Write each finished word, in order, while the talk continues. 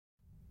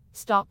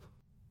Stop.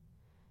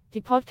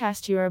 The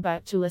podcast you are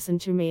about to listen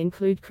to may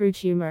include crude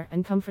humor,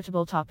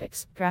 uncomfortable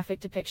topics, graphic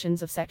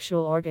depictions of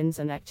sexual organs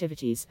and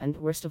activities, and,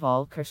 worst of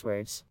all, curse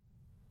words.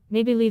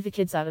 Maybe leave the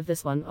kids out of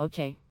this one,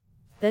 okay?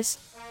 This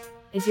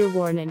is your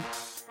warning.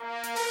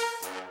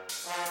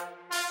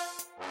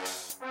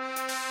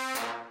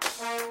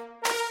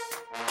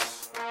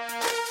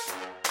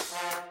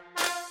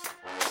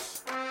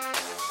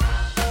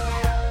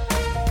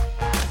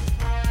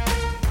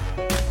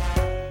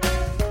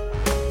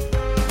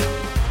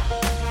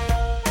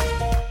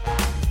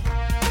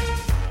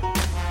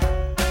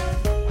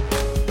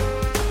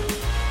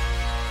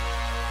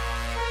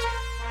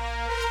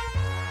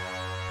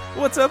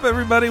 What's up,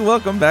 everybody?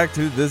 Welcome back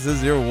to This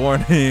Is Your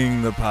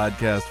Warning, the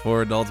podcast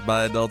for adults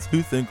by adults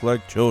who think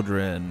like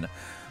children.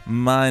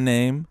 My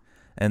name,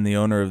 and the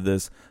owner of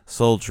this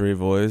sultry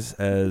voice,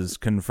 as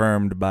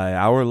confirmed by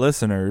our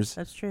listeners,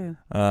 that's true,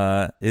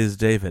 is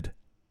David.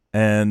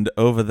 And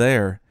over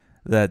there,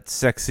 that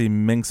sexy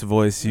minx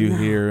voice you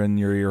hear in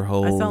your ear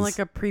holes. I sound like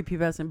a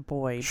prepubescent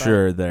boy. But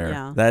sure, there.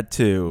 Yeah. That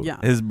too. Yeah.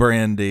 Is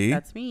Brandy.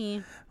 That's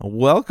me.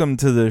 Welcome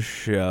to the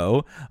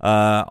show.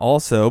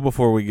 Also,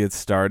 before we get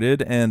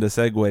started, and to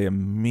segue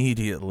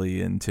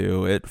immediately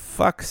into it,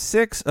 fuck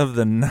 6 of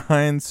the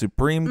 9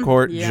 Supreme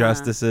Court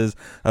justices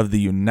of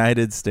the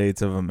United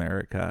States of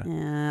America.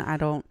 Yeah, I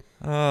don't.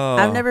 Oh.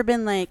 I've never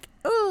been like,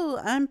 oh,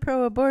 I'm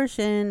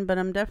pro-abortion, but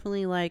I'm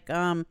definitely like,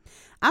 I'm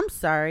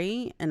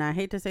sorry, and I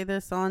hate to say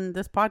this on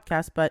this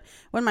podcast, but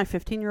when my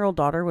 15-year-old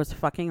daughter was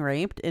fucking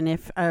raped, and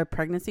if a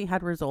pregnancy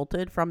had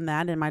resulted from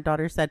that, and my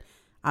daughter said,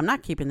 I'm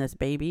not keeping this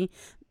baby,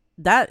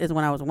 that is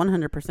when I was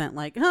 100%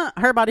 like,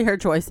 her body, her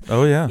choice.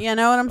 Oh, yeah. You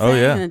know what I'm saying? Oh,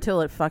 yeah. And until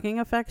it fucking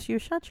affects you,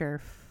 shut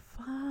your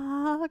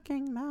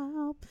fucking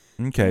mouth.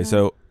 Okay, Yeah.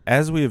 so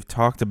as we have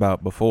talked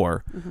about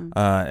before,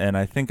 and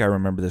I think I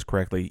remember this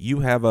correctly,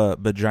 you have a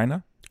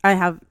vagina? I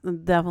have,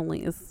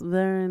 definitely. It's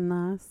very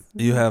nice.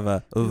 You have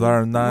a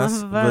very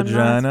nice Very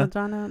vagina? nice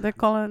vagina. They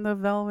call it the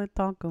velvet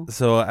taco.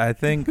 So I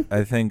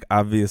think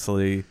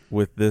obviously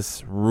with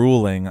this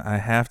ruling, I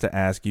have to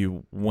ask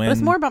you when. But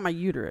it's more about my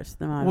uterus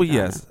than my Well,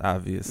 vagina. yes,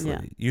 obviously.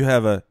 Yeah. You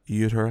have a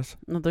uterus?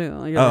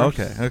 Oh,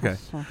 okay.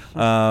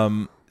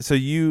 So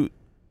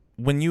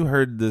when you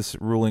heard this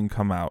ruling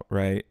come out,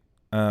 right?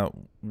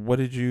 What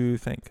did you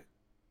think?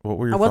 What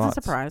were your thoughts? I wasn't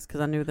surprised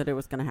because I knew that it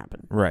was going to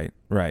happen. Right.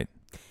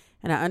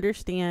 And I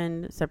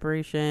understand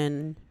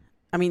separation.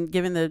 I mean,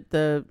 given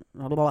the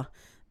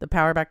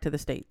power back to the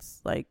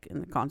states, like in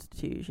the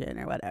Constitution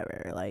or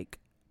whatever, like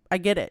I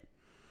get it.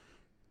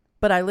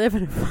 But I live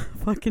in a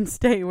fucking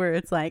state where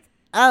it's like,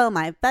 oh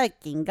my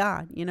fucking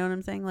God. You know what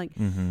I'm saying? Like,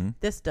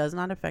 this does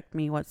not affect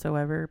me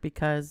whatsoever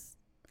because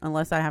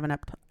unless I have an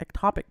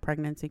ectopic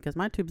pregnancy, because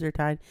my tubes are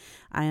tied,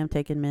 I am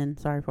taking men.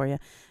 Sorry for you.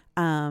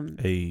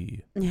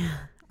 It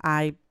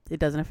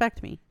doesn't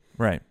affect me.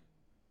 Right.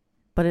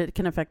 But it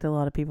can affect a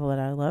lot of people that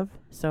I love.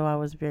 So I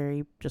was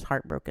very just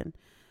heartbroken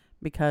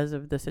because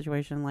of the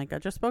situation like I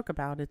just spoke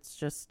about. It's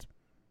just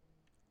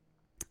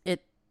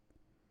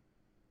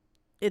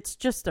it's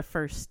just a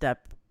first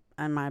step,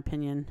 in my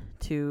opinion,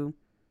 to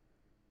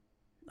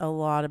a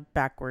lot of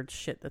backwards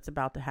shit that's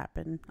about to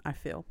happen, I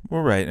feel.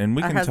 Well, right. And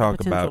we can talk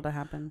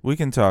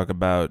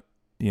about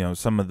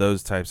some of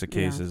those types of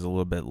cases a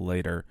little bit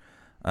later.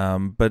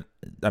 But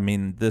I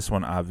mean, this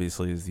one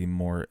obviously is the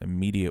more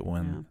immediate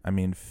one. Yeah. I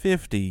mean,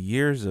 50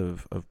 years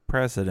of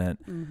precedent,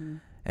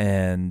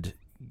 and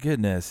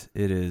goodness,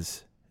 it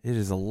is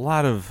a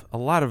lot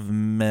of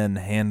men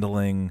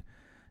handling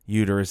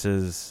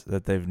uteruses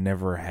that they've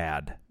never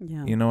had.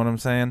 Yeah. You know what I'm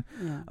saying?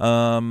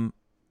 Yeah.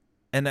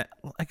 And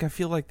I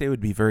feel like they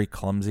would be very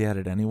clumsy at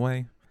it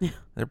anyway. Yeah.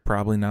 They're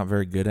probably not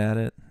very good at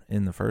it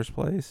in the first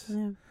place.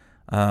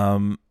 Yeah.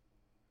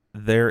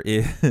 There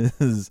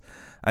is.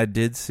 I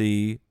did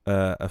see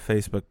a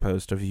Facebook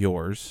post of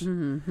yours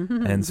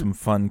and some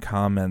fun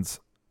comments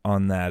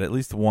on that. At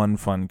least one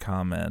fun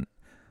comment.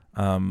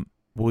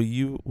 Will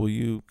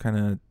you kind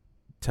of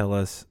tell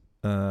us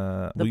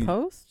the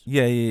post?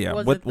 Yeah.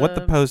 What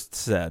the post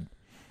said?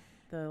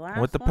 The last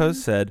what the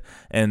post said,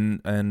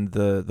 and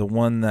the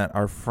one that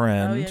our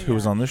friend who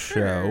was on the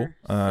show,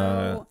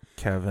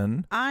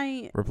 Kevin,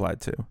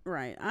 replied to.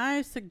 Right.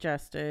 I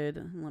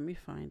suggested. Let me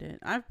find it.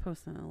 I've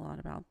posted a lot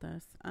about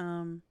this.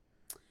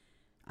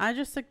 I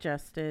just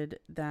suggested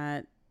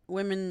that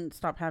women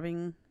stop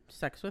having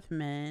sex with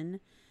men,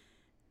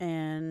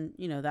 and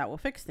that will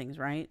fix things,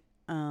 right?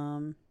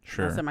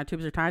 Sure. I said my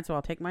tubes are tied, so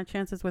I'll take my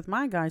chances with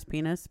my guy's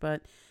penis,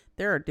 but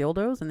there are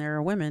dildos and there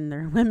are women.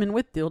 There are women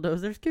with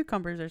dildos. There's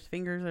cucumbers. There's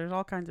fingers. There's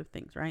all kinds of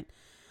things, right?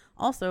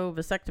 Also,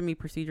 vasectomy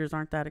procedures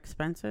aren't that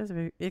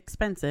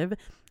expensive.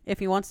 If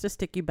he wants to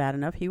stick you bad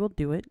enough, he will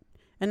do it.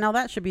 And now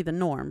that should be the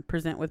norm.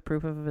 Present with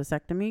proof of a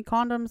vasectomy,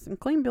 condoms, and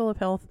clean bill of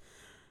health.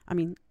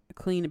 A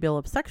clean bill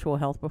of sexual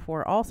health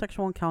before all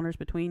sexual encounters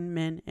between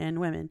men and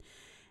women.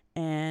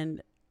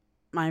 And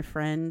my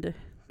friend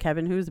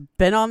Kevin, who's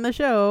been on the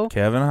show,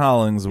 Kevin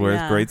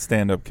Hollingsworth, great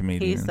stand-up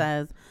comedian, he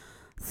says,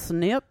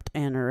 snipped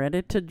and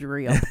ready to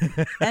drip.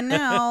 And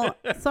now,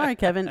 sorry,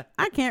 Kevin,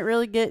 I can't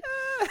really get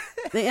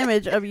the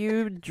image of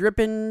you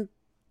dripping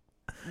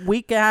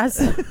weak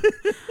ass,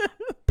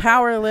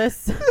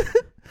 powerless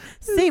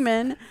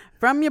semen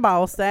from your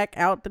ball sack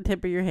out the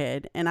tip of your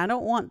head. And I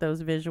don't want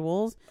those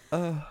visuals.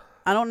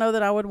 I don't know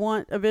that I would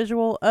want a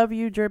visual of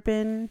you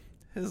dripping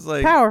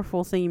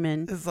powerful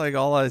semen. It's like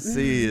all I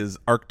see is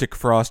Arctic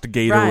Frost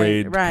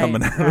Gatorade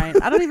coming out.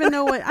 Right. I don't even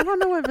know what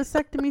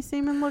vasectomy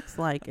semen looks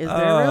like. Is there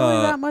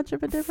really that much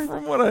of a difference?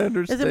 From what I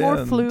understand. Is it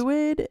more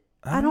fluid?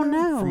 I don't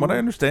know. From what I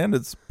understand,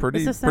 it's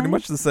pretty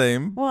much the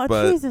same. Well,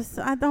 but Jesus,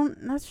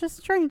 that's just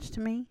strange to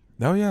me.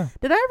 Oh, yeah.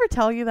 Did I ever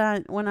tell you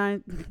that when I...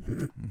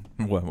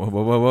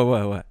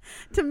 What?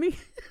 To me...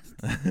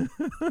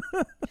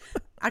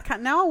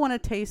 Now I want to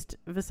taste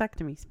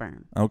vasectomy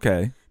sperm.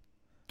 Okay.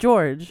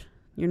 George,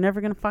 you're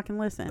never going to fucking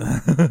listen.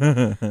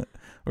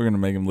 We're going to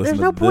make him listen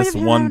to this one part. There's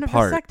no point of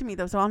vasectomy,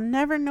 though, so I'll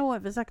never know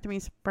what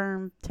vasectomy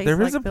sperm tastes like.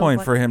 There is a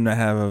point for him to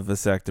have a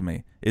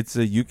vasectomy.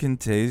 You can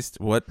taste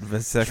what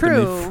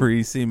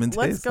vasectomy-free semen tastes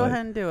like. Let's go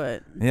ahead and do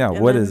it. Yeah,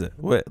 what is it?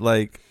 What,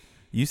 like,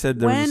 you said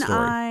there was a story.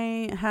 When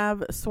I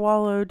have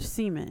swallowed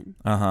semen,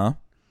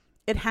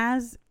 it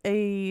has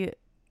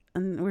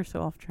and we're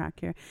so off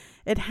track here.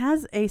 It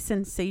has a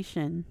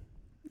sensation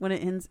when it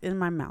ends in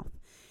my mouth.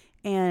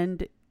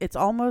 And it's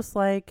almost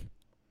like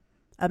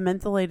a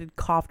mentholated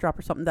cough drop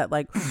or something that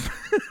like,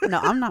 no,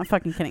 I'm not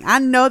fucking kidding. I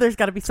know there's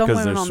got to be some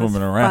women on this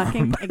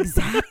fucking,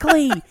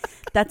 exactly.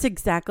 That's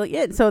exactly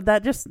it. So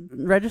that just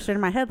registered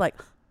in my head. Like,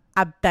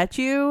 I bet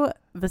you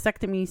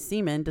vasectomy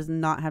semen does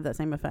not have that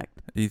same effect.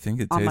 You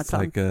think it tastes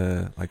like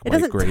white gravy? It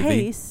doesn't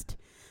taste.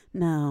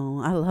 No,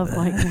 I love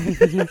white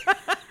gravy.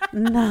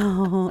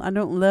 No, I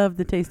don't love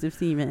the taste of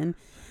semen.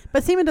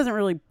 But semen doesn't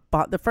really...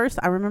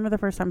 I remember the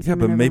first time semen...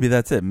 Yeah, but maybe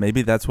that's it.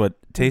 Maybe that's what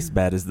tastes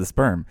bad is the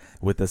sperm.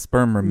 With the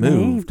sperm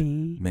removed,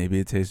 maybe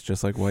it tastes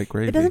just like white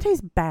gravy. It doesn't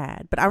taste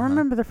bad, but I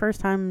remember the first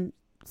time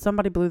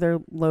somebody blew their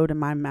load in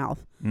my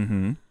mouth.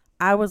 Mm-hmm.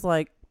 I was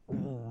like...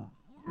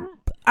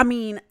 I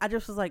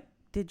just was like,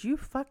 did you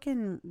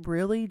fucking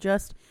really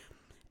just...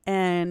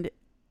 And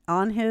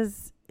on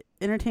his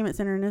entertainment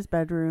center in his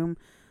bedroom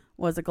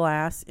was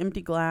a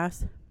empty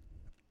glass...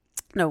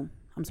 No,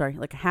 I'm sorry,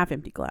 like a half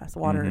empty glass.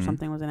 Water or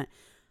something was in it.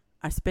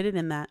 I spit it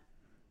in that.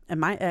 And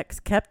my ex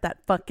kept that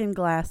fucking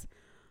glass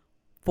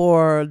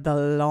for the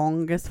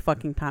longest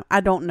fucking time.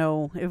 I don't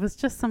know. It was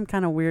just some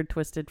kind of weird,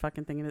 twisted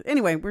fucking thing.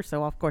 Anyway, we're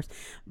so off course.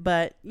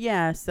 But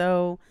yeah,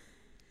 snip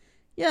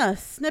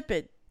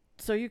it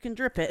so you can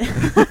drip it.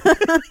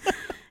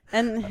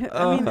 And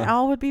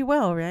all would be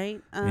well,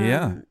 right?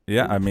 Yeah.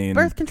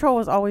 Birth control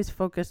was always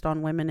focused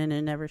on women and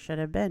it never should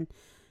have been.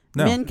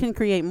 No. Men can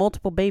create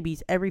multiple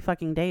babies every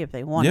fucking day if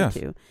they wanted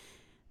to.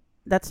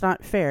 That's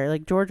not fair.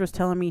 Like George was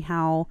telling me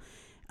how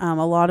a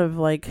lot of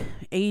like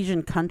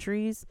Asian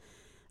countries,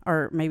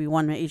 or maybe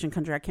one Asian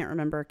country, I can't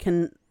remember,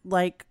 can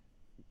like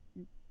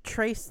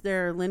trace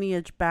their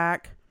lineage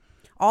back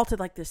all to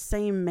like the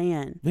same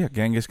man. Yeah,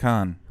 Genghis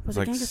Khan. Was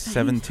like Genghis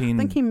 17 I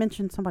think he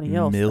mentioned somebody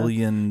else.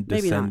 Million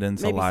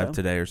descendants alive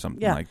today or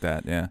something like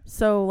that. Yeah.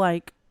 So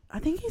like, I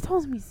think he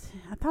told me,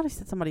 I thought he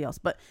said somebody else,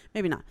 but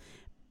maybe not.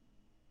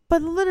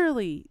 But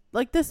literally,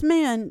 like this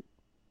man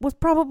was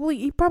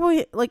probably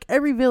like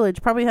every village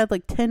probably had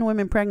like 10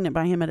 women pregnant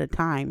by him at a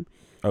time.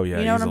 Oh yeah,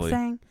 you know what I'm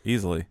saying?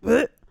 Easily.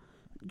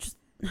 Just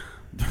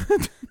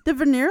the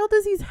venereal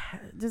disease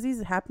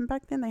happen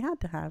back then? They had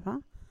to have,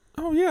 huh?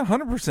 Oh yeah,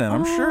 100%.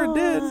 I'm sure it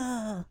did.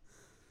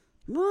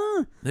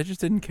 They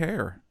just didn't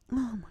care. Oh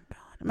my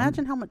god!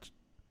 Imagine how much.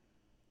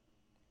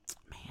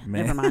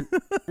 Man,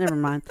 never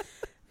mind.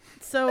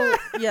 So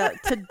yeah,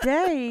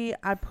 today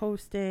I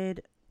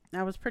posted.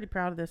 I was pretty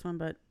proud of this one,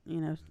 but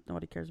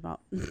nobody cares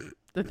about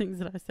the things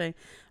that I say.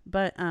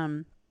 But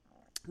one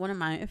of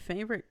my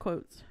favorite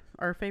quotes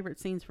or favorite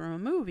scenes from a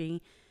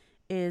movie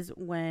is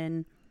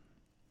when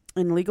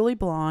in Legally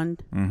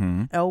Blonde,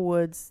 Elle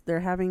Woods, they're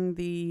having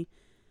the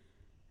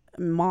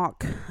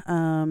mock,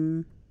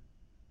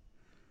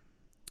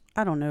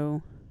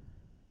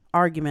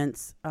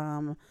 arguments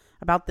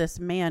about this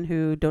man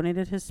who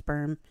donated his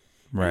sperm,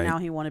 and now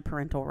he wanted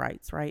parental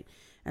rights, right?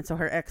 And so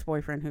her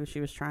ex-boyfriend, who she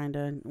was trying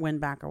to win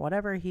back or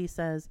whatever, he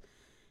says,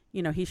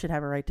 he should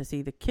have a right to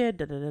see the kid,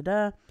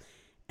 da-da-da-da.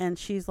 And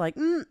she's like,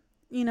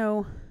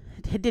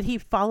 did he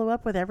follow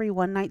up with every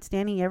one-night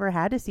stand he ever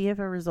had to see if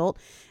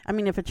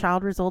if a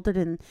child resulted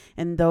in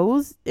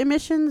those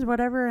emissions,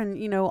 whatever,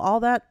 and, all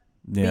that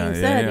being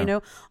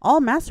said, all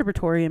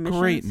masturbatory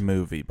emissions. Great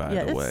movie, by the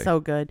way. Yeah, it's so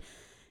good.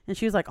 And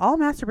she was like, all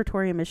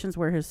masturbatory emissions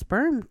where his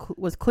sperm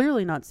was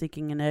clearly not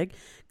seeking an egg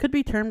could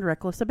be termed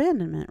reckless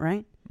abandonment,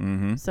 right?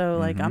 Mm-hmm. So,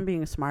 like, I'm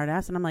being a smart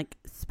ass, and I'm like,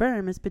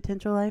 sperm is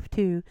potential life,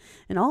 too.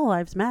 And all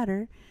lives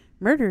matter.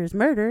 Murder is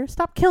murder.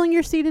 Stop killing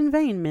your seed in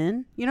vain,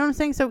 men. You know what I'm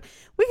saying? So,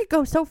 we could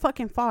go so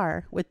fucking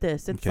far with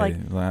this. It's like...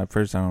 Well, at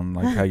first, I don't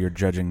like how you're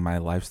judging my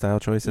lifestyle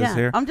choices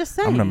here. I'm just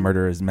saying. I'm going to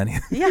murder as many.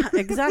 Yeah,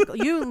 exactly.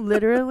 You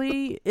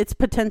literally... It's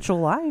potential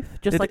life.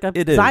 Just like a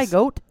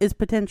zygote is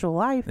potential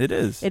life. It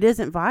is. It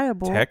isn't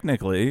viable.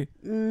 Technically,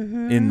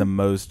 in the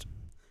most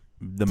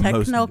the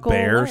most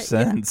bare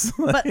sense.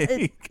 Yeah. But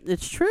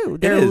it's true.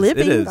 They're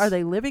living. It is. Are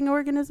they living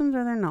organisms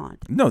or they're not?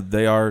 No,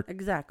 they are.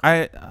 Exactly.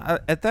 I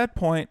at that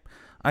point,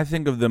 I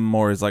think of them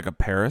more as like a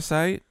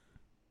parasite.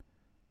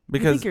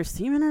 Because you think your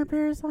semen are a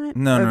parasite?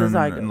 No,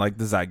 like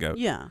the zygote.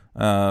 Yeah.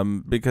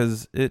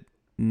 Because it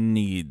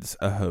needs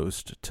a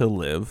host to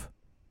live,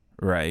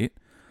 right?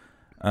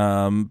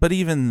 But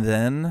even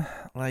then,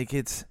 like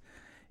if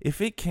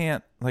it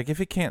can't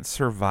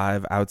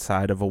survive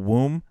outside of a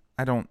womb,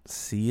 I don't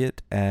see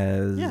it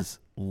as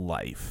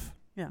life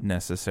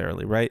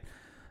necessarily, right?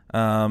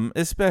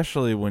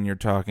 Especially when you're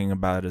talking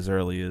about as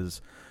early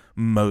as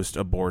when most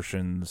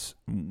abortions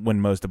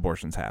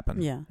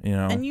happen. Yeah. You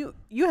know? And you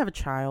have a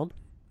child.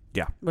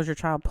 Yeah. Was your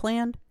child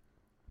planned?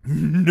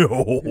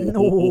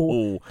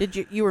 No.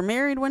 Did you were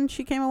married when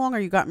she came along, or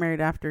you got married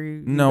after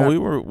you? No, we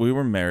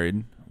were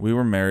married. We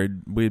were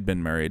married. We had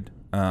been married.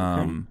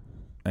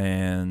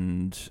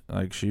 And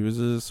like she was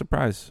a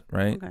surprise,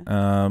 right?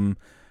 Okay.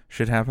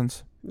 Shit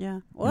happens. Yeah.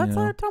 Well, that's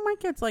what I tell my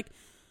kids. Like,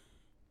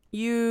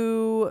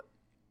 you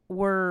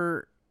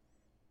were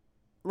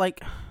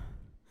like,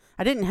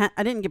 I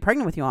didn't get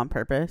pregnant with you on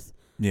purpose.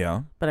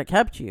 Yeah. But I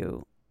kept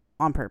you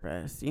on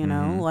purpose. You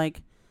know,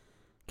 like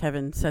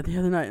Kevin said the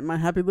other night in my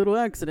happy little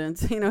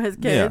accidents. You know, his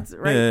kids,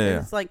 right? Yeah.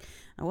 It's like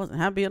I wasn't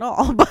happy at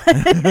all. But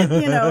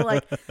you know,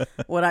 like,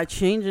 would I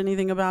change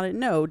anything about it?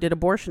 No. Did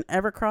abortion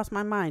ever cross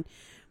my mind?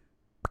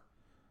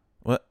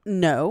 What?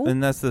 No.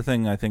 And that's the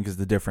thing I think is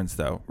the difference,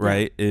 though,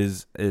 right? Yeah.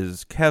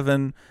 Is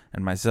Kevin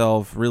and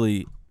myself,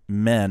 really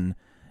men,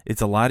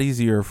 it's a lot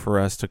easier for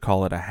us to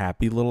call it a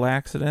happy little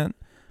accident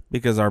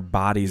because our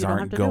bodies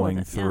aren't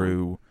going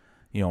through,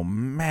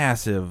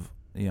 massive,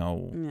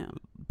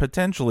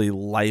 potentially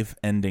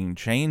life-ending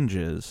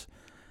changes.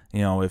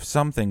 You know, if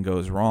something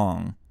goes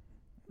wrong,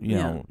 you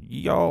know,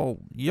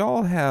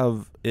 y'all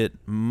have it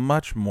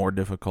much more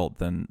difficult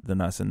than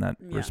us in that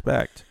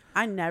respect.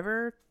 I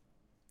never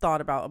thought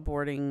about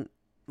aborting,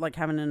 like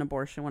having an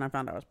abortion when I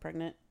found out I was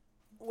pregnant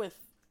with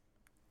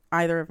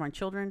either of my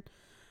children.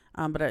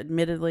 But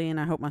admittedly, and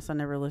I hope my son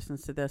never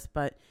listens to this,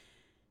 but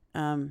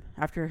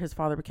after his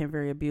father became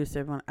very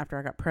abusive, after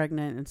I got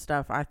pregnant and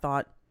stuff, I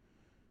thought,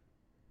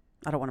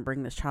 I don't want to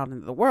bring this child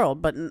into the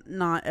world, but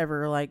not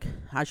ever like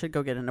I should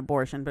go get an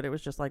abortion. But it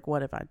was just like,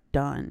 what have I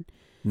done?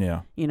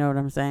 Yeah. You know what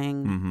I'm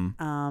saying?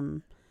 Mm-hmm.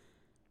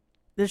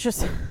 There's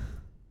just,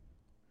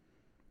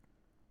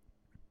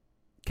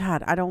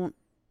 God, I don't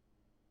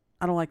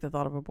like the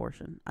thought of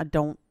abortion. I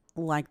don't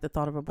like the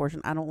thought of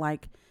abortion. I don't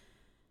like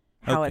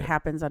how it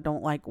happens. I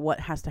don't like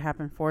what has to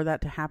happen for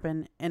that to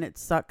happen. And it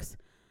sucks.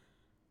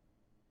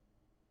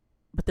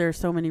 But there are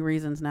so many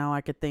reasons now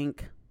I could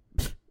think,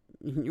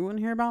 you wouldn't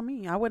hear about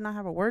me. I would not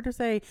have a word to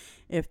say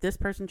if this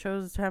person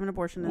chose to have an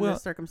abortion in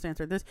this circumstance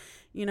or this,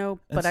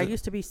 but I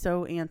used to be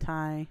so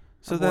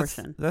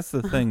anti-abortion. So that's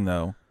the thing,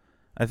 though.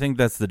 I think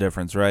that's the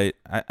difference, right?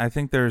 I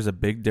think there's a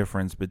big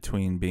difference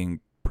between being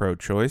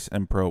pro-choice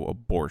and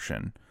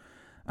pro-abortion.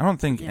 I don't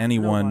think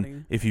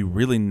anyone, if you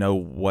really know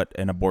what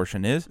an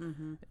abortion is,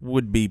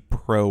 would be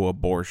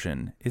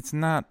pro-abortion. It's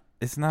not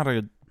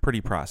a pretty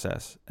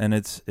process, and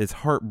it's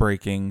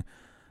heartbreaking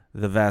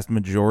the vast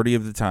majority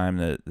of the time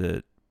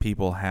that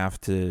people have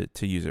to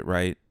use it,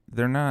 right?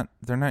 They're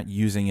not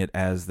using it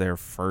as their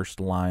first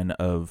line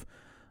of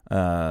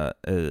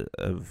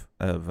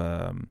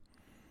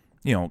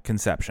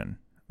conception,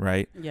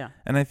 right? Yeah.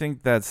 And I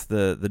think that's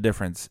the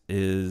difference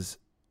is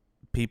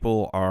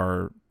people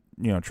are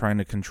trying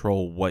to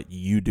control what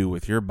you do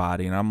with your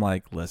body. And I'm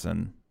like,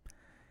 listen,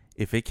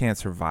 if it can't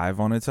survive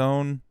on its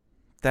own,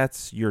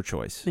 that's your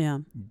choice. Yeah.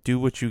 Do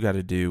what you got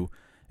to do,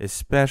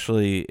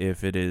 especially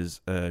if it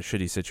is a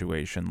shitty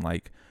situation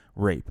like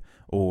rape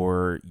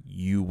or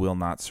you will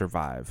not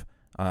survive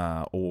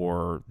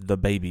or the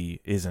baby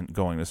isn't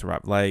going to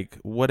survive, like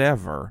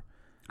whatever.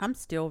 I'm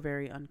still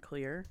very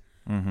unclear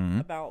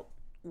about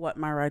what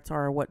my rights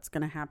are or what's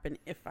going to happen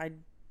if I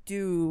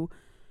do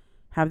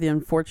have the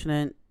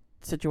unfortunate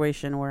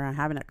situation where I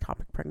have an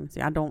ectopic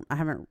pregnancy. I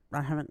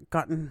haven't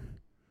gotten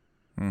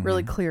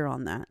really clear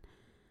on that.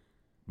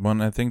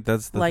 Well, I think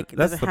that's the that's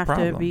does it have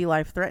problem. To be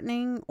life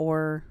threatening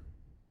or?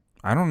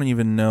 I don't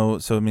even know.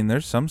 So I mean,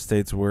 there's some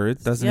states where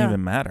it doesn't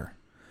even matter,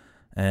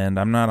 and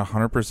I'm not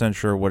 100%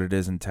 sure what it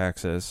is in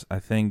Texas. I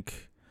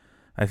think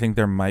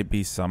there might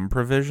be some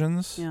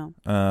provisions. Yeah.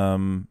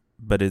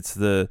 But it's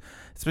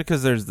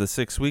because there's the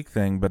 6-week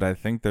thing. But I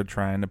think they're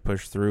trying to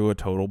push through a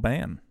total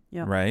ban.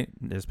 Yeah. Right?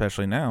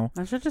 Especially now.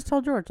 I should just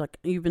tell George, like,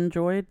 you've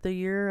enjoyed the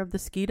year of the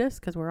skeetus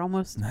because we're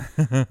almost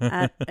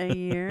at a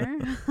year.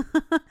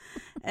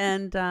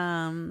 And,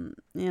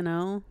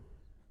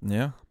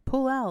 Yeah.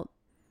 pull out.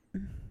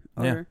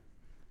 Or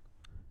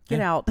get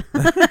out.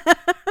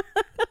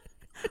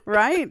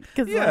 Right?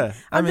 Because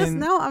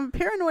I'm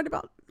paranoid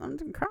about, I'm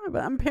going to cry,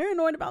 but I'm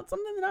paranoid about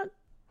something that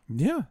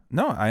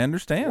I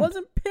understand.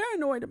 Wasn't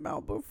paranoid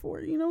about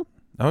before,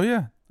 Oh,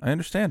 yeah. I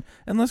understand.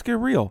 And let's get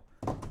real.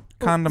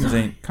 Condoms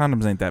ain't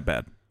that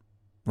bad.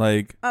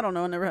 Like, I don't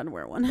know. I never had to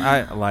wear one.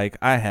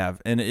 I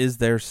have. And is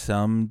there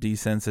some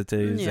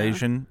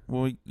desensitization? Yeah.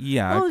 Well,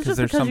 yeah. Well, it's just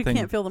there's because something,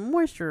 you can't feel the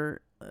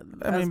moisture.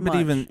 I mean, but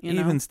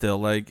even still,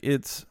 like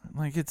it's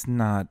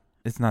not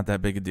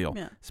that big a deal.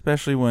 Yeah.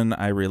 Especially when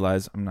I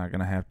realize I'm not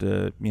gonna have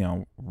to,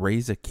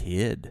 raise a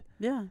kid.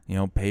 Yeah.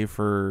 Pay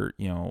for,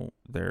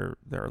 their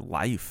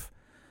life.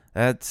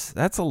 That's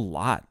a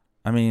lot.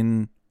 I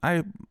mean,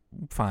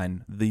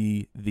 fine.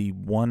 The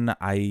one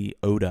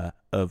iota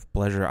of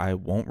pleasure I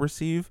won't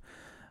receive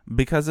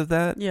because of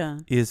that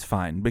is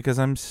fine, because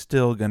I'm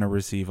still gonna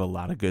receive a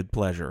lot of good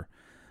pleasure.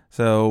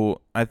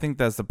 So I think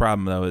that's the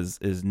problem, though,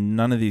 is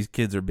none of these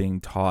kids are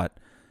being taught,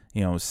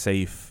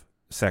 safe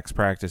sex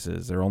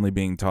practices. They're only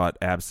being taught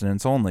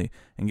abstinence only.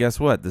 And guess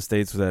what? The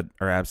states that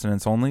are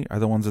abstinence only are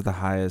the ones with the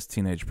highest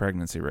teenage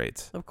pregnancy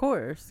rates. Of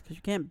course, because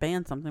you can't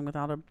ban something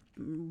without a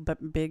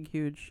big,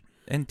 huge.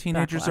 And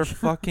teenagers backlash. are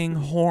fucking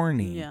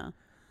horny. Yeah.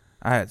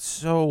 It's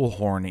so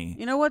horny.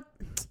 You know what?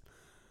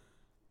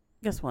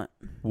 Guess what?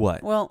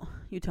 What? Well,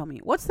 you tell me.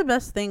 What's the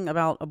best thing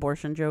about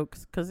abortion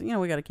jokes? Because,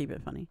 we got to keep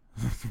it funny.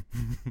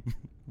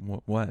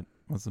 What?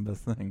 What's the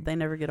best thing? They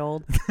never get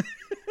old.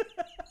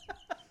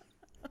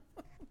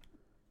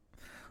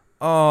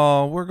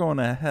 Oh, we're going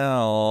to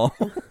hell.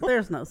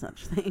 There's no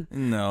such thing.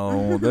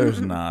 No,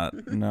 there's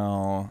not.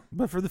 No.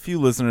 But for the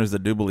few listeners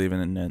that do believe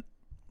in it,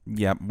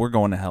 yep, we're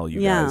going to hell, you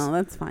guys. Yeah,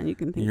 that's fine. You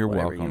can think You're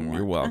whatever welcome. you want.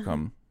 You're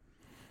welcome.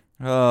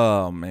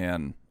 Oh,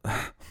 man.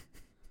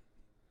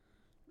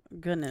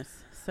 Goodness.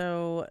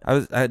 So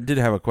I did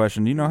have a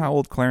question. Do you know how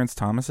old Clarence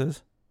Thomas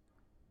is?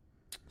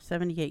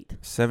 78.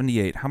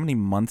 78. How many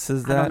months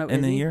is that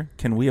in a year?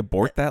 Can we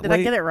abort that Did late?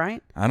 I get it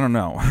right? I don't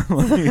know.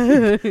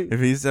 If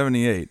he's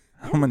 78,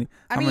 how many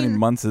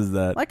months is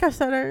that? Like I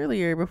said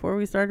earlier before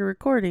we started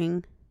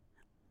recording,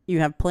 you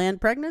have planned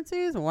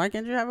pregnancies. Why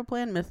can't you have a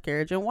planned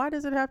miscarriage? And why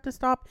does it have to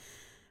stop?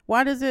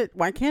 Why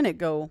can't it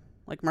go?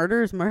 Like,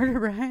 murder is murder,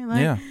 right?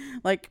 Like, yeah.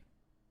 Like,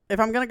 if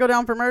I'm going to go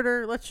down for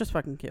murder, let's just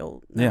fucking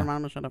kill. Never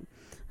mind, I'm going to shut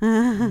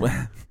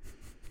up.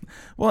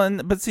 Well,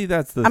 but see,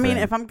 that's the thing. I mean,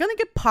 if I'm going to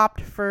get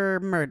popped for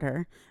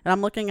murder and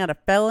I'm looking at a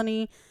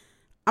felony,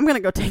 I'm going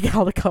to go take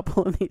out a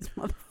couple of these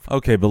motherfuckers.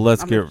 Okay, but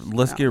let's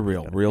get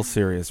real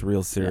serious.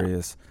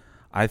 Yeah.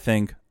 I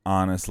think,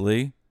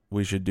 honestly,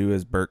 we should do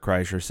as Bert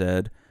Kreischer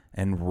said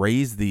and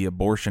raise the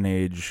abortion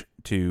age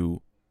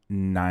to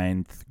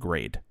 9th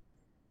grade.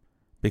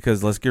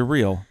 Because let's get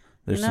real.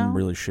 There's some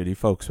really shitty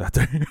folks out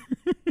there.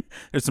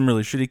 There's some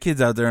really shitty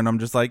kids out there, and I'm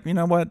just like, you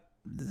know what?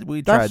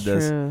 We tried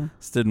this.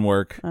 This didn't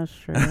work. That's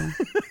true.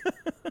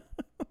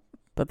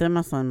 But then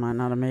my son might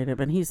not have made it,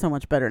 but he's so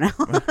much better now.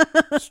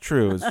 It's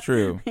true.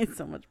 He's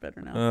so much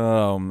better now.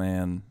 Oh,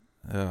 man.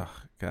 Oh,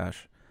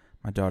 gosh.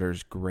 My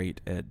daughter's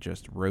great at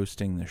just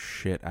roasting the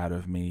shit out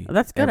of me.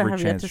 That's good. I have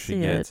chance yet to she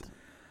see gets.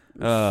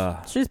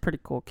 it. She's a pretty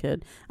cool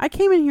kid. I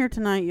came in here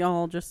tonight,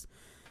 y'all,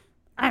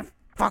 I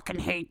fucking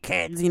hate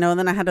kids, and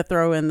then I had to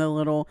throw in the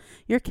little,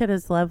 your kid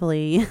is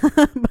lovely.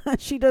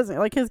 But she doesn't,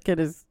 like, his kid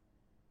is,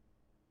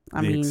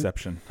 the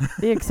exception.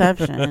 The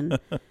exception.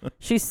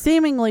 She's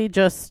seemingly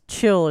just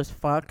chill as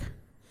fuck.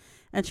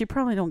 And she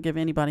probably don't give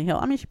anybody hell.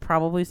 I mean, she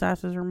probably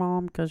sasses her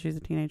mom because she's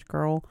a teenage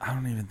girl. I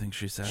don't even think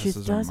she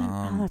sasses her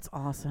mom. Oh, that's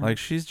awesome. Like,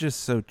 she's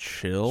just so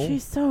chill.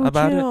 She's so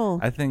about chill.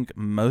 it. I think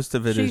most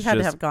of it she is had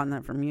just, to have gotten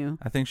that from you.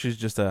 I think she's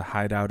just a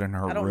hideout in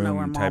her I don't know her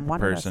room mom. type Why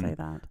of person. did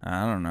I say that?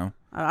 I don't know.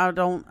 I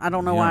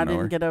don't know why I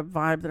didn't get a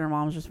vibe that her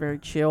mom's just very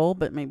chill,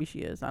 but maybe she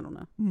is. I don't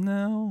know.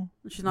 No.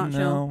 She's not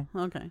chill?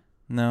 Okay.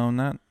 No,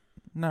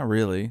 not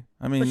really.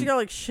 I mean, but she got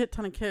like shit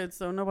ton of kids,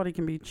 so nobody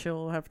can be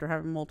chill after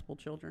having multiple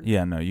children.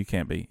 Yeah, no, you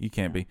can't be.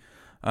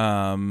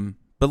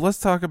 But let's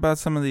talk about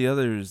some of the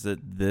others that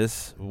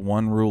this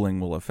one ruling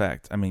will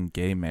affect. I mean,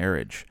 gay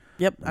marriage.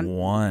 Yep.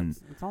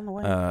 It's on the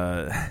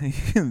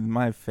way.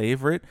 My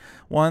favorite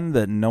one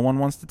that no one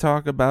wants to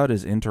talk about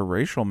is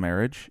interracial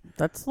marriage.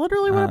 That's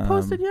literally what I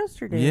posted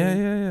yesterday.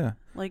 Yeah.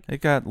 Like, it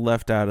got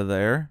left out of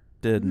there,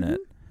 didn't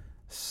it?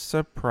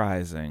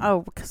 Surprising.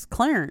 Oh, because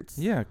Clarence.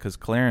 Yeah, because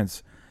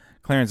Clarence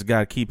got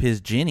to keep his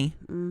Ginny.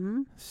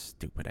 Mm-hmm.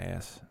 Stupid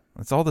ass.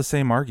 It's all the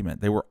same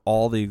argument. They were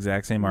all the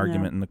exact same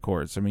argument in the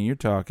courts. I mean, you're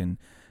talking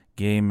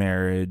gay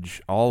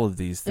marriage, all of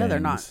these things. Yeah, they're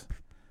not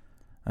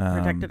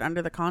protected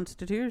under the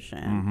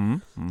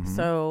Constitution.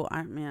 So,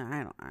 I mean,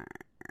 I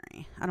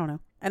don't know.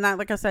 And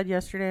like I said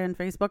yesterday on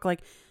Facebook,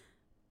 like,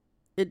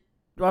 I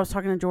was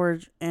talking to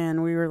George,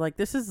 and we were like,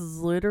 this is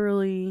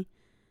literally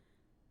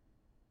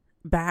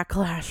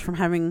backlash from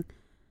having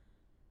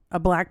a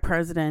black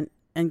president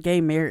and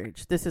gay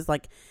marriage. This is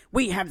like,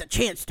 we have the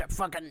chance to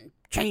fucking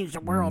change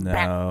the world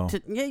back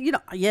to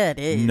it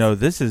is. No,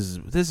 this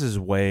is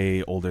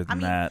way older than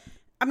that.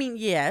 I mean,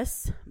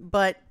 yes,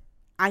 but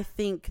I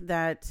think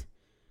that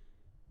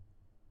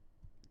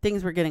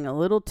things were getting moving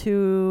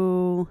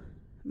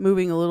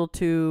a little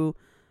too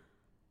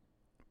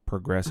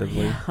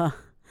progressively.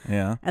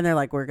 Yeah. And they're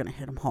like, we're going to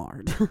hit them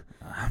hard.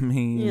 I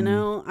mean,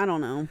 I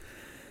don't know.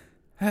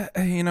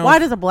 Why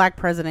does a black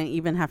president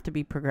even have to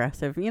be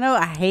progressive?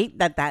 I hate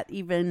that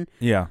even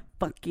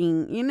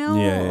fucking,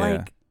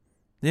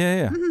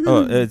 Yeah.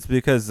 Oh, it's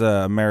because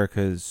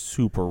America is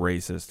super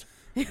racist.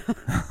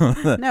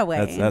 No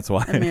way. That's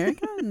why.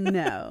 America?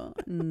 No.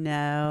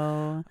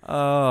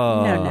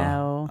 Oh.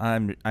 No.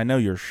 I know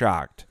you're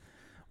shocked.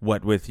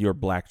 What with your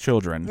black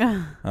children?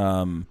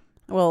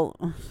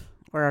 Well,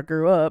 where I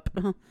grew up.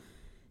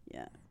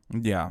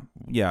 Yeah.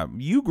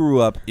 You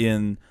grew up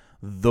in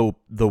the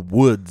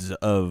woods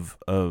of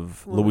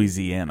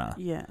Louisiana.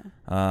 Yeah.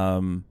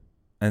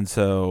 And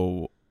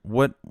so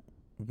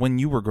when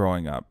you were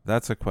growing up,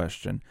 that's a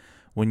question.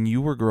 When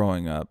you were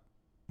growing up,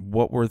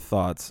 what were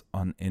thoughts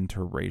on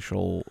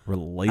interracial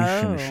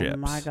relationships? Oh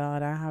my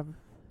God, I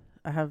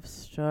have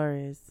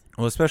stories.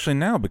 Well, especially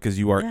now because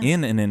you are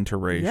in an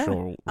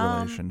interracial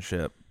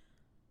relationship.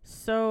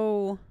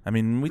 So I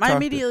mean, my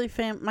immediate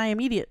family, my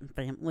immediate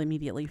family,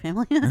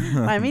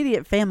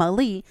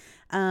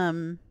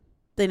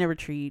 they never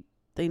treat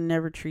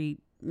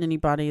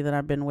anybody that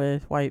I've been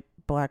with, white,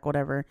 black,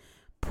 whatever,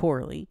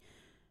 poorly.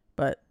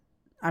 But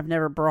I've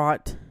never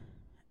brought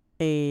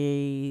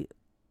a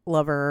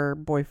lover,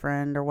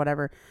 boyfriend, or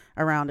whatever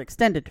around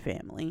extended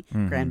family,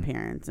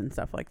 grandparents and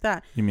stuff like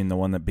that. You mean the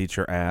one that beats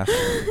your ass?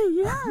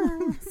 Yeah.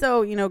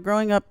 So,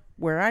 growing up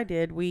where I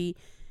did, the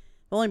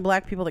only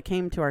black people that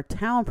came to our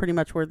town pretty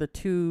much were the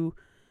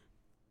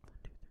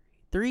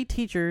three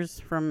teachers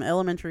from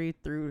elementary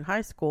through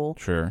high school.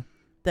 Sure.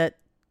 That,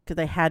 because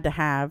they had to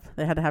have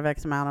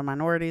X amount of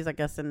minorities, I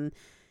guess, and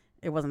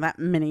it wasn't that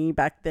many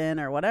back then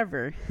or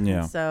whatever.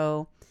 Yeah.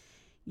 So,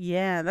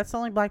 yeah, that's the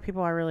only black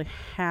people I really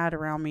had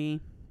around me,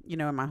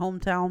 in my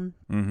hometown.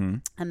 Mm-hmm.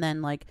 And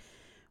then,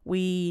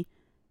 we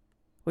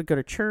would go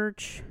to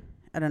church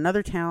at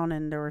another town,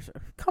 and there was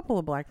a couple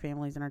of black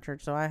families in our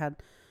church. So I had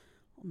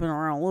been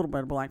around a little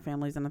bit of black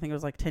families, and I think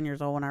it was 10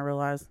 years old when I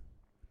realized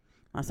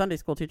my Sunday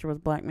school teacher was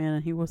a black man,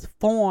 and he was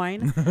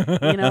fine.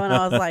 And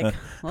I was like,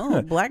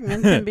 oh, black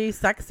men can be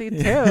sexy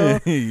too.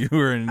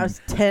 I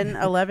was 10,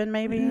 11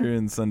 maybe. You're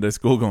in Sunday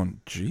school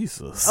going,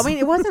 Jesus. I mean,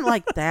 it wasn't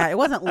like that. It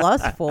wasn't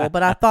lustful,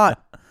 but I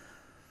thought,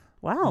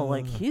 wow,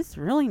 he's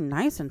really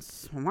nice and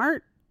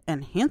smart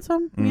and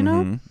handsome,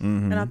 Mm-hmm.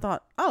 And I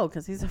thought, oh,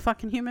 because he's a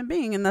fucking human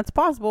being, and that's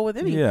possible with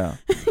any. Yeah.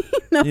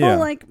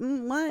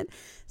 What?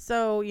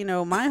 So,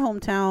 my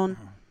hometown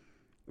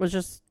was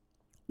just,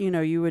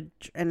 you would,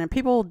 and then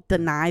people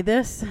deny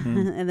this,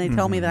 and they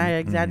tell me that I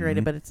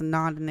exaggerated, but it's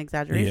not an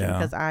exaggeration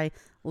because I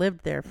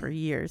lived there for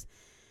years.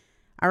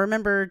 I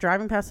remember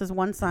driving past this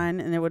one sign,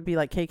 and it would be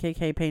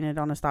KKK painted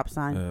on a stop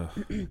sign.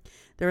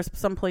 There was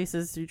some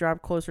places you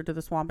drive closer to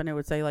the swamp, and it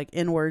would say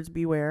N-words,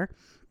 beware.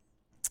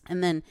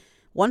 And then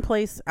one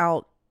place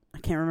out, I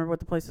can't remember what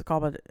the place is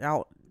called, but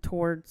out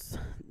towards,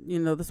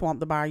 the swamp,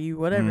 the bayou,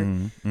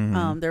 whatever.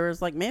 There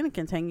was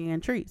mannequins hanging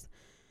in trees.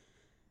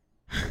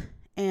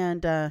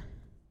 And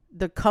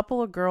the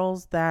couple of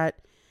girls that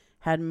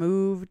had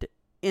moved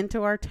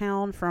into our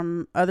town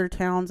from other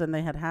towns, and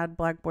they had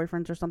black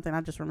boyfriends or something.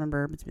 I just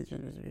remember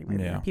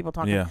people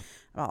talking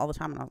about all the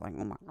time, and I was like,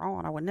 oh my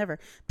God, I would never.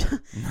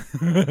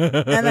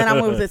 And then I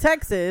moved to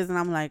Texas, and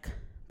I'm like,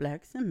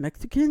 blacks and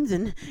Mexicans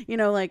and,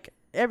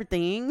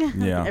 everything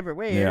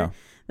everywhere. Yeah.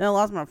 Then I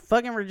lost my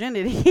fucking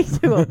virginity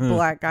to a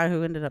black guy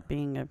who ended up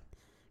being a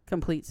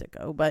complete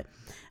sicko, but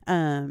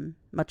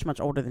much, much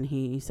older than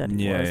he said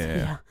he was.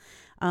 Yeah.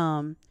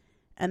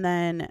 And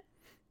then,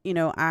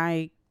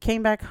 I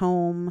came back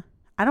home.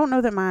 I don't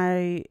know that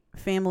my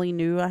family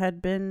knew I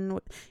had been.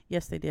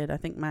 Yes, they did. I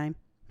think my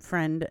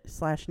friend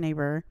 /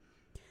 neighbor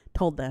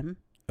told them.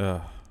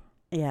 Ugh.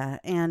 Yeah,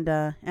 and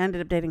I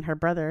ended up dating her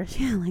brother. She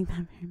didn't like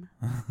that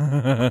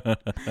very much.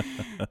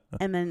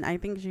 And then I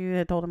think she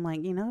had told him,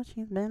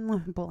 she's been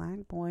with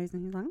black boys.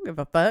 And he's like, I don't give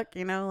a fuck,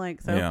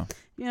 So,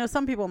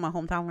 some people in my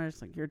hometown were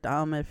just you're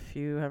dumb if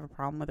you have a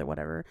problem with it,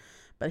 whatever.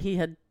 But he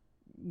had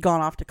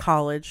gone off to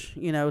college,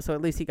 so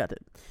at least he got to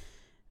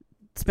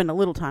spend a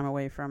little time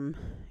away from,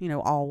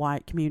 all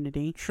white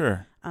community.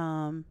 Sure.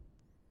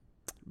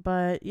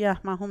 But yeah,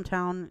 my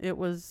hometown, it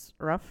was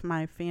rough.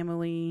 My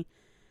family,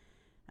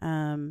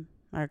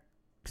 my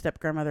step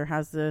grandmother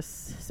has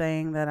this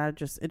saying that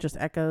it just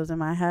echoes in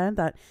my head,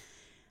 that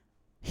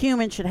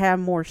humans should have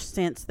more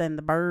sense than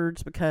the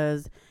birds,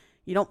 because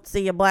you don't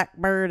see a black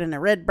bird and a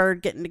red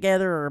bird getting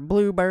together, or a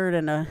blue bird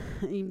and a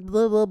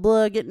blah, blah,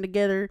 blah getting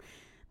together.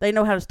 They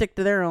know how to stick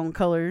to their own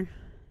color.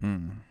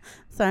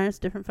 Sorry, it's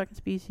different fucking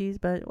species,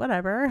 but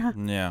whatever.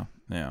 Yeah.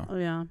 Oh,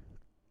 yeah.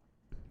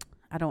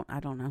 I don't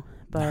know.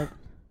 But,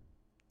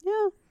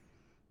 yeah.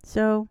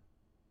 So,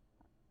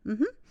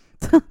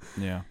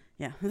 Yeah.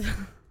 Yeah.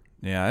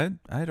 Yeah,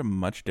 I had a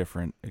much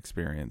different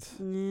experience.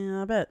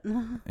 Yeah, I bet.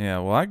 Yeah,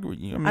 well, I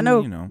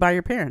know by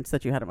your parents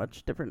that you had a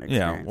much different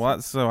experience. Yeah,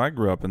 well, so I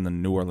grew up in the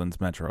New Orleans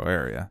metro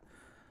area.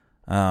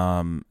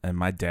 And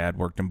my dad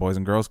worked in Boys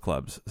and Girls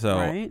Clubs.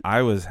 So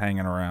I was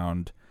hanging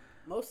around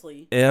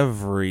mostly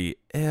every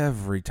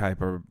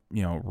type of,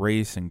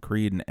 race and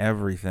creed and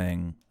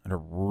everything at a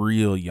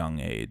real young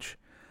age.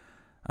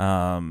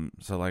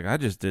 So I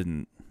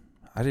didn't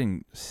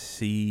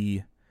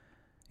see,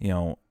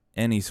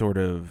 any sort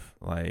of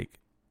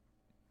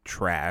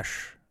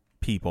trash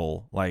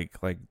people like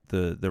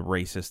the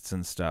racists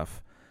and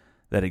stuff.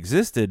 that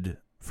existed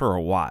for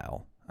a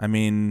while. I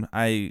mean,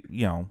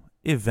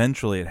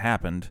 eventually it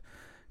happened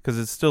because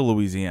it's still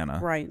Louisiana.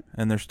 Right.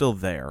 And they're still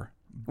there.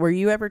 Were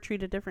you ever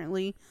treated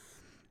differently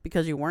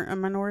because you weren't a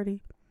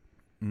minority?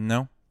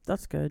 No.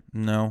 That's good.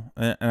 No.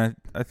 And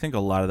I think a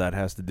lot of that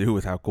has to do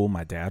with how cool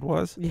my dad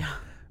was.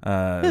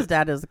 Yeah. His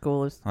dad is the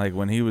coolest. Like,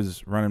 when he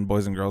was running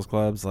Boys and Girls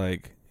Clubs,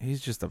 like,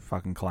 he's just a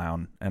fucking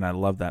clown. And I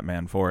love that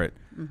man for it.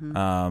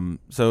 Mm-hmm.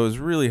 So it was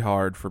really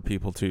hard for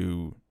people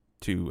to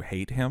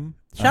hate him.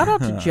 Shout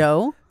out to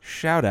Joe.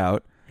 Shout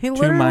out he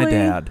to my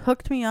dad.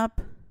 Hooked me up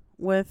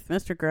with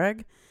Mr.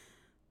 Greg.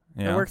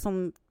 Yeah. He works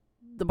on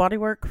the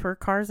bodywork for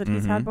cars that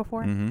he's had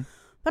before. Mm-hmm.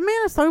 That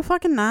man is so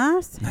fucking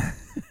nice.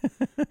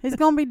 He's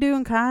going to be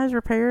doing cars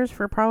repairs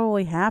for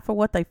probably half of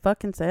what they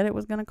fucking said it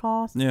was going to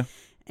cost. Yeah.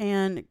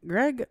 And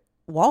Greg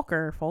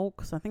Walker,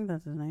 folks, I think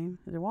that's his name.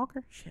 Is it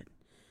Walker? Shit.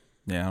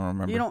 Yeah, I don't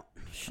remember.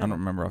 I don't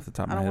remember off the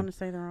top of my head. I don't want to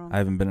say the wrong. I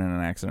haven't been in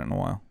an accident in a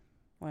while.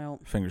 Well,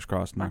 fingers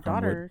crossed. My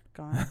daughter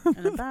got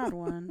in a bad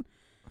one.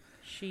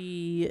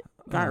 She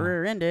got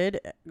rear-ended.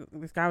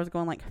 This guy was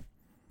going like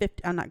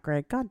 50. I'm not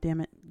Greg. God damn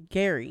it.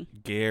 Gary.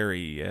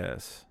 Gary,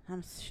 yes.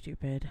 I'm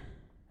stupid.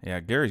 Yeah,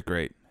 Gary's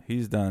great.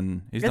 He's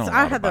done a lot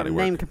I of had the body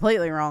name work.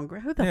 completely wrong.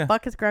 Who the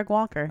fuck is Greg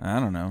Walker? I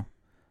don't know.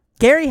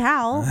 Gary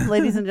Howell,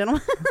 ladies and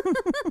gentlemen.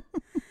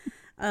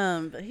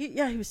 But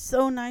he was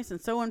so nice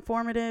and so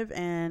informative,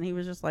 and he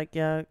was just like,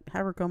 yeah,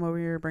 have her come over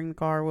here, bring the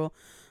car. I'm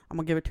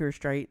gonna give it to her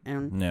straight,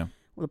 and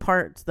the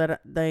parts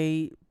that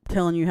they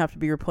telling you have to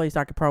be replaced,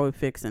 I could probably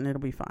fix, and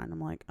it'll be fine. I'm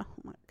like, oh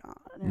my god,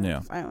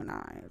 it's so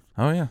nice.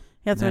 Oh yeah.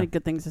 He had so many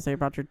good things to say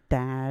about your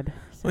dad.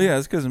 So. Well, yeah,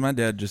 it's because my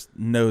dad just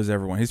knows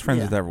everyone. He's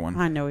friends with everyone.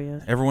 I know he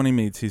is. Everyone he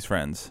meets, he's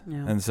friends.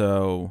 Yeah. And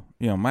so,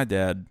 my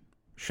dad,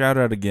 shout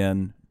out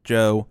again,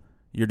 Joe,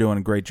 you're doing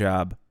a great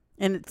job.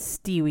 And it's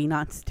Stewie,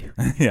 not Stewie.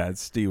 Yeah,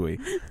 it's Stewie.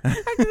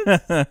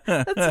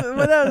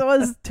 That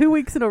was 2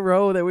 weeks in a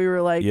row that we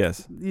were like,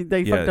 yes,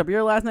 they fucked up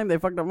your last name, they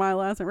fucked up my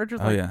last name.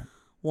 Richard's like, yeah.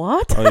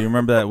 What? Oh, you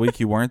remember that week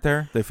you weren't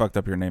there? They fucked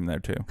up your name there,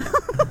 too.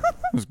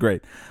 It was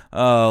great.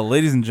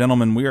 Ladies and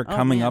gentlemen, we are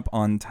coming up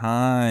on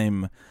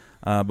time.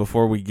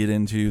 Before we get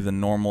into the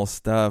normal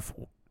stuff,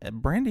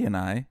 Brandy and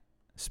I,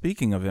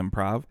 speaking of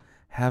improv,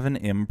 have an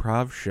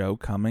improv show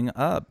coming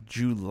up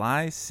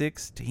July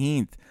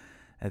 16th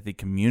at the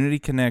Community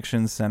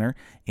Connections Center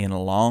in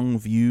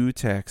Longview,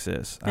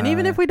 Texas. And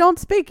even if we don't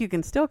speak, you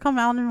can still come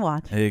out and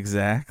watch.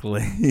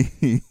 Exactly.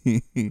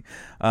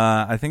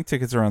 I think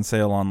tickets are on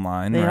sale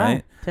online,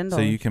 right? $10. So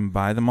you can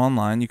buy them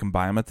online. You can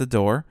buy them at the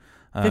door.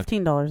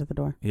 $15 at the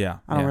door. Yeah.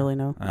 I don't really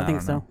know. I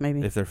think so.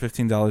 Maybe. If they're $15 at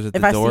the door.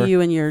 If I see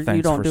you and you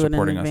don't do it in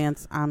us.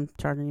 advance, I'm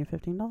charging you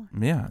 $15.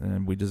 Yeah.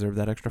 And we deserve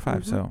that extra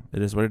 $5. So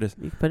it is what it is.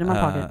 You can put it in my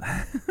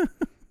pocket.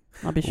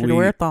 I'll be sure to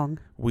wear a thong.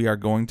 We are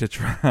going to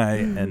try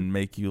and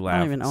make you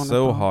laugh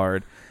so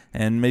hard.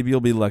 And maybe you'll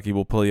be lucky.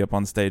 We'll pull you up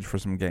on stage for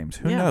some games.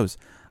 Who knows?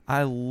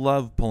 I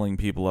love pulling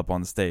people up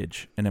on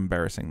stage and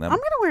embarrassing them. I'm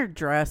going to wear a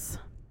dress.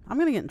 I'm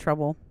going to get in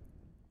trouble.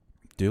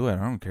 Do it.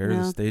 I don't care.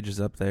 Yeah. The stage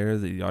is up there.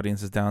 The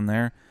audience is down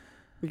there.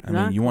 Exactly.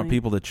 I mean, you want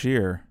people to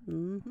cheer.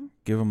 Mm-hmm.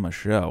 Give them a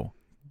show.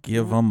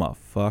 Give them a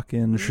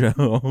fucking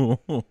show.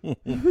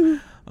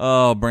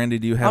 Oh, Brandy,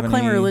 do you have I'll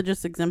claim a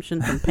religious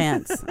exemption from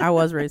pants. I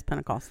was raised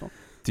Pentecostal.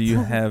 Do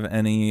you have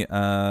any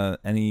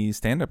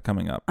stand-up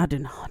coming up? I do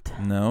not.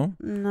 No?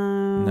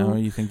 No,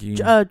 you think you...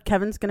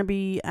 Kevin's going to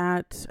be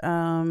at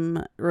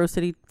Rose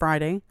City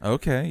Friday.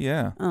 Okay,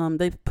 yeah.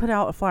 They put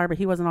out a flyer, but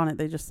he wasn't on it.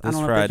 They just, this I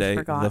don't know Friday, if they just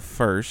forgot. the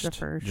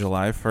 1st,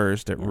 July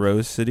 1st at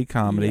Rose City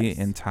Comedy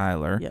in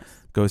Tyler. Yes.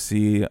 Go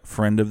see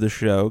friend of the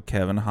show,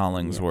 Kevin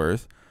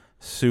Hollingsworth. Yes.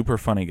 Super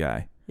funny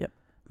guy. Yep.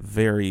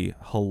 Very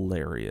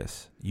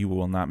hilarious. You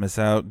will not miss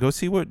out. Go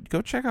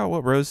check out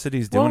what Rose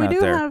City's doing out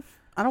there.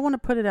 I don't want to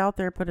put it out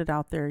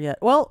there yet.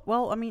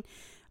 Well, I mean,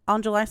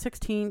 on July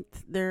 16th,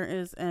 there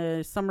is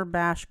a summer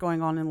bash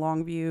going on in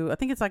Longview. I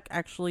think it's like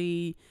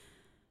actually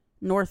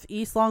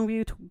northeast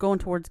Longview, going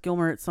towards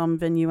Gilmer at some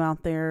venue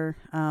out there.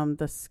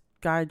 This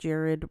guy,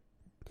 Jared,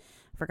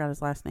 I forgot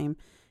his last name.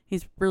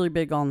 He's really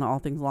big on the all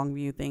things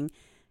Longview thing.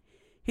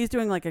 He's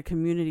doing like a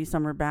community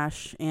summer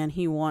bash, and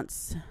he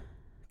wants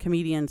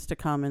comedians to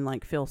come and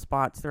like fill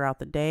spots throughout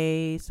the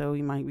day, so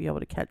you might be able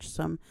to catch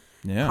some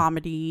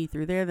comedy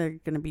through there. They're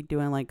going to be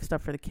doing like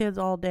stuff for the kids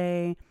all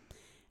day.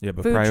 Yeah,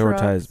 but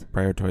prioritize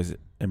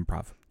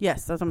improv.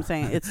 Yes, that's what I'm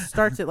saying. It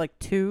starts at like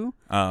 2.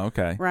 Oh,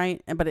 okay.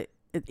 Right, but it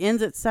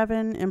ends at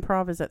 7.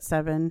 Improv is at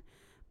 7.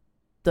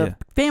 The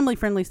family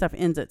friendly stuff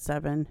ends at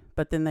 7,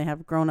 but then they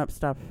have grown up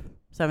stuff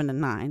 7 to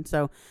 9.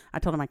 So I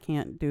told him I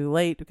can't do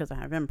late because I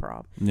have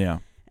improv. Yeah.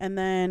 And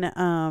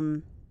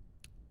then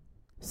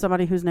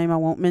somebody whose name I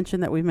won't mention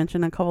that we've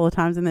mentioned a couple of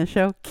times in this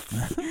show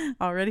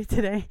already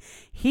today,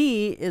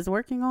 he is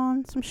working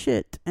on some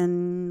shit,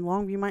 and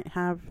Longview might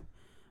have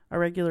a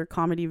regular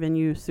comedy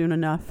venue soon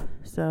enough.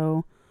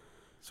 So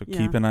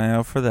keep an eye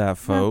out for that,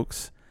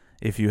 folks.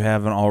 Yeah. If you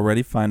haven't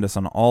already, find us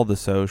on all the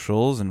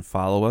socials and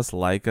follow us,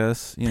 like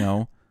us,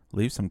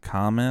 leave some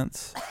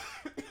comments.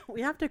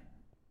 We have to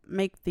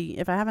make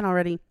if I haven't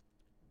already,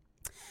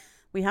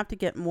 we have to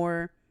get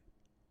more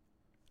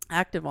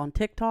active on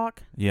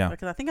TikTok. Yeah.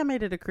 Because I think I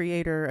made it a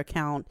creator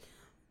account,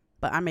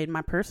 but I made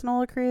my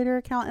personal a creator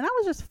account, and I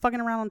was just fucking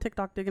around on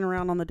TikTok, digging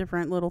around on the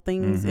different little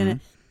things in it.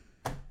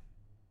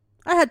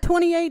 I had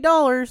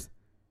 $28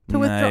 to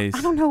withdraw.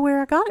 I don't know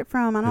where I got it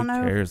from. I don't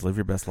know. Who cares? Live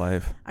your best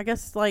life. I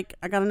guess like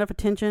I got enough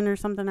attention or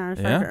something. I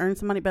started to earn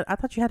some money, but I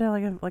thought you had to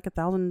like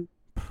 1,000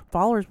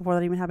 followers before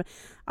that even happened.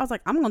 I was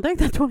like, I'm gonna take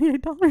that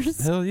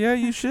 $28. Hell yeah,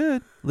 you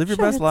should live your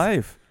best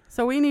life.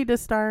 So we need to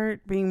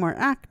start being more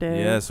active.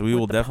 Yes, we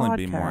will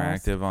definitely be more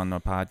active on the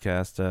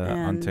podcast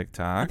on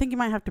TikTok. I think you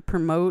might have to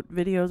promote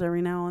videos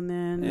every now and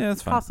then. Yeah,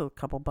 that's fine. It costs a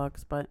couple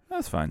bucks, but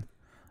that's fine.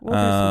 We'll do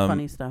some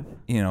funny stuff.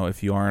 You know,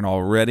 if you aren't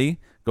already,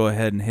 go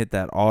ahead and hit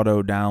that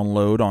auto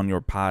download on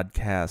your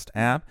podcast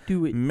app.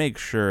 Do it. Make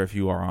sure if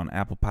you are on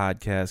Apple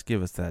Podcasts,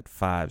 give us that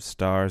 5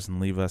 stars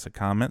and leave us a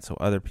comment so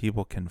other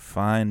people can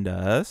find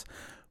us.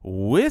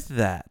 With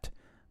that,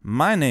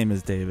 my name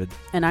is David.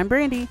 And I'm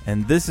Brandy.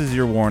 And this is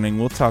your warning.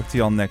 We'll talk to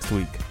y'all next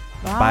week.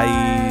 Bye.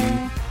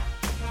 Bye.